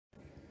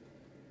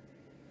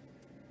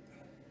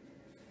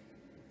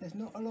There's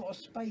not a lot of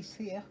space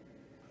here.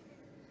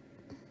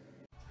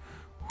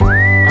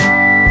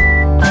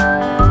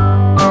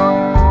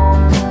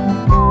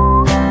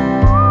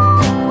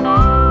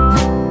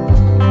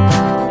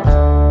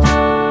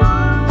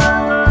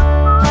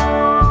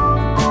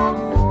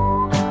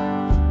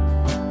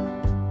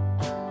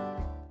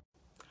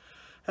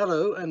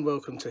 Hello and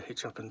welcome to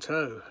Hitch Up and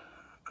Tow.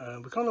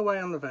 We've gone away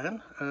on the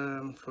van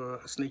for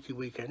a sneaky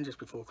weekend just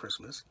before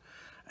Christmas,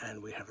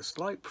 and we have a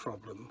slight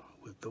problem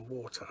with the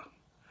water.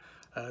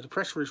 The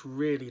pressure is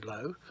really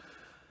low.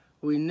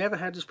 We never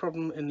had this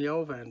problem in the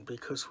old van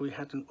because we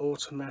had an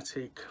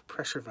automatic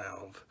pressure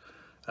valve.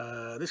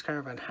 This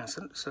caravan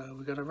hasn't, so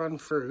we're going to run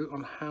through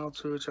on how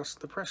to adjust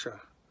the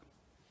pressure.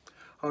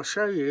 I'll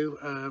show you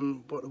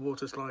what the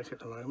water's like at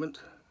the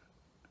moment,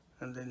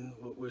 and then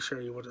we'll show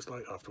you what it's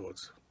like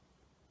afterwards.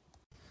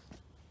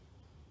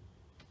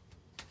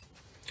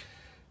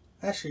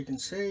 As you can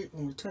see,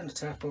 when we turn the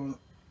tap on,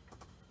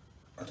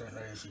 I don't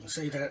know if you can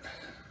see that,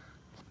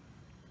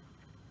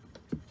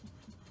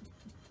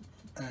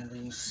 and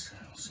you can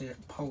see it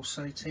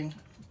pulsating.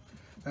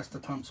 That's the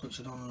pump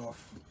switching on and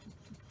off.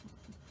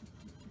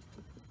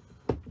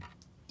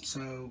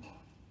 So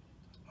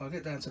I'll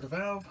get down to the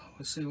valve,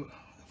 we'll see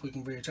if we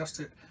can readjust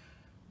it,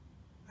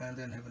 and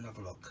then have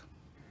another look.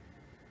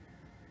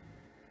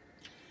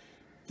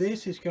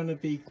 This is going to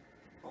be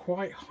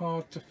quite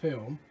hard to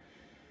film,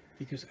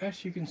 because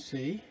as you can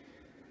see,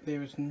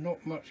 there is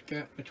not much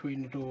gap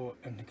between the door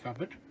and the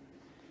cupboard.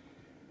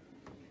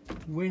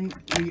 When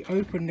we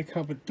open the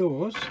cupboard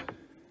doors,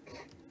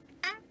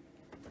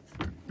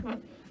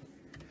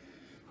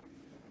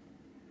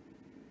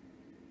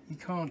 you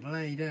can't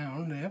lay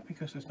down there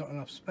because there's not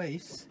enough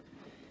space,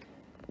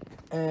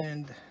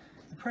 and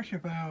the pressure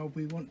valve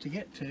we want to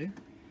get to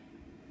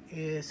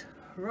is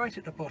right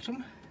at the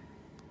bottom,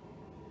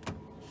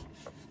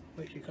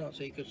 which you can't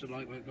see because the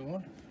light won't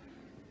go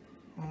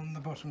on the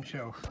bottom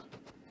shelf.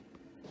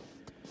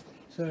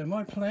 So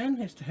my plan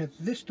is to have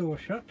this door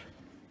shut,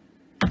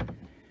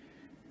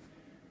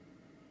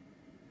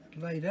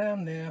 lay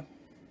down there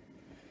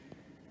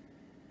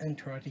and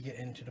try to get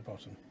into the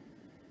bottom.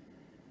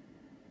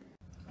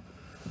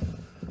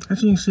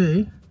 As you can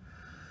see,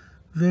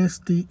 there's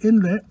the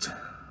inlet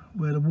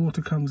where the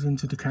water comes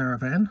into the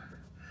caravan.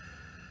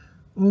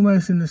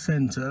 Almost in the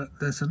centre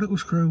there's a little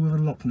screw with a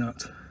lock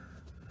nut.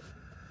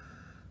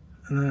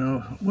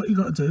 Now what you've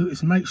got to do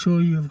is make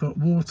sure you've got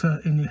water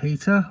in your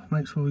heater,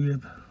 make sure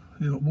you've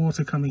got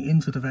water coming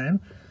into the van.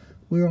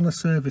 We're on a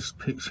service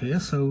pitch here,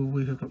 so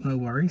we've got no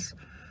worries.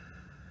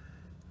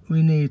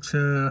 We need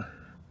to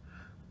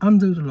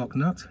undo the lock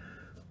nut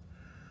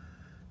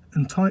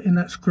and tighten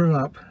that screw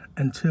up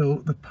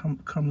until the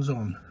pump comes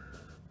on.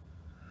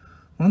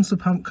 Once the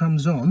pump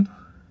comes on,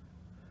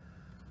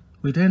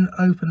 we then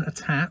open a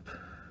tap,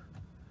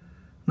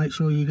 make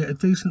sure you get a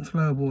decent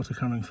flow of water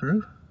coming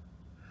through.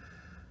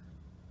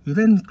 You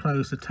then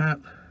close the tap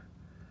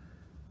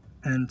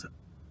and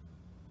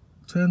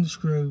turn the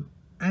screw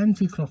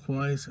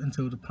anti-clockwise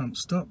until the pump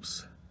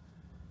stops.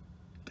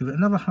 Give it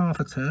another half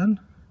a turn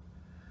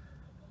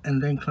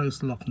and then close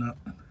the lock nut.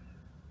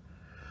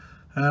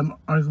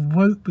 I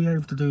won't be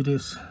able to do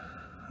this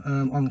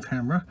on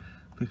camera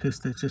because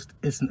there just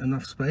isn't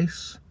enough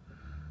space,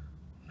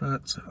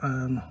 but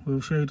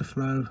we'll show you the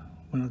flow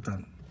when I've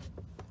done.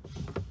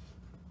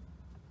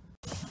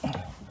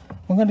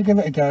 I'm going to give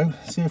it a go,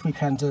 see if we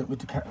can do it with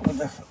the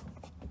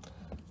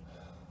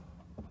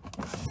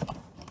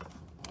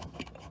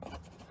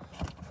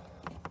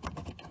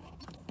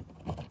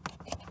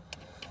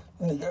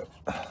There you go.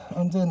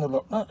 I'm doing the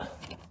lock nut.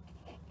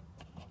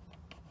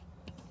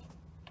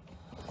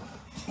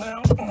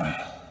 Now,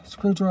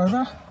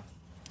 screwdriver.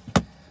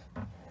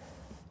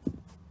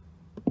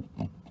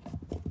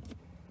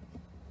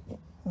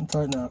 And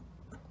tighten up.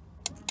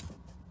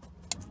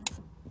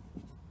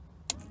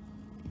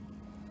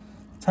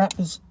 Tap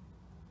is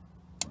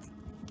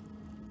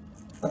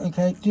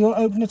okay. Do you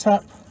open the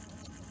tap? Tap's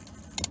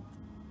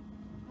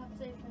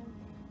open.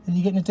 Are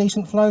you getting a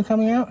decent flow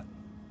coming out?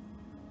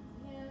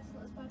 Yeah, it's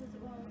not as bad as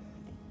it was.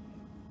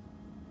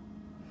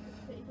 It's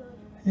pretty good.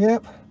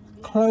 Yep.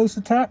 Close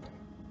the tap.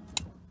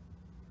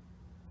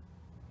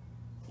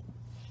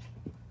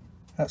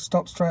 That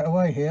stopped straight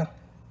away here.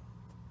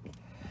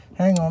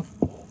 Hang on.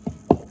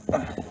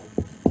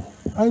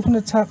 Open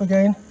the tap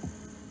again.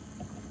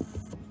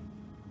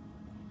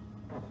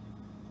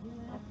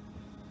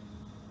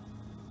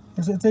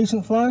 Is it a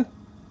decent flow? Yeah,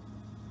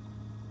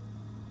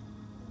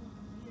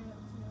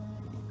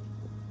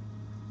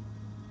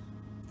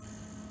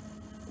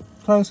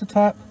 Close the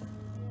tap.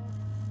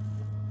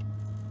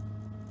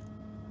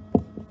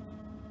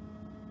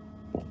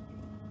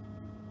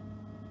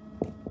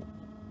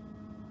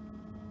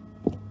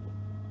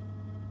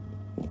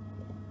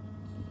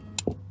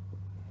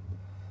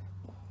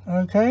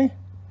 Okay,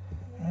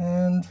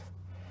 and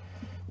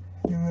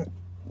give it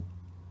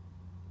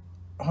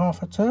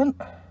half a turn.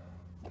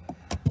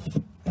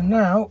 And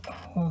now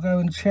we'll go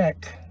and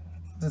check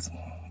the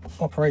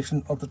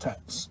operation of the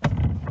taps.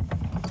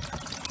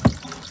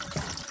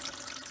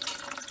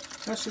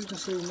 As you can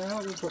see now,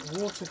 we've got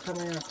water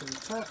coming out of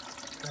the tap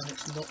and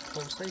it's not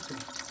pulsating.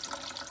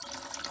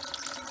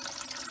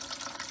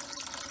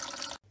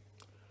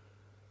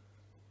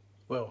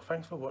 Well,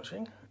 thanks for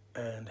watching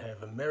and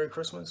have a Merry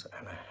Christmas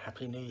and a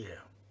Happy New Year.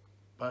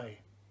 Bye.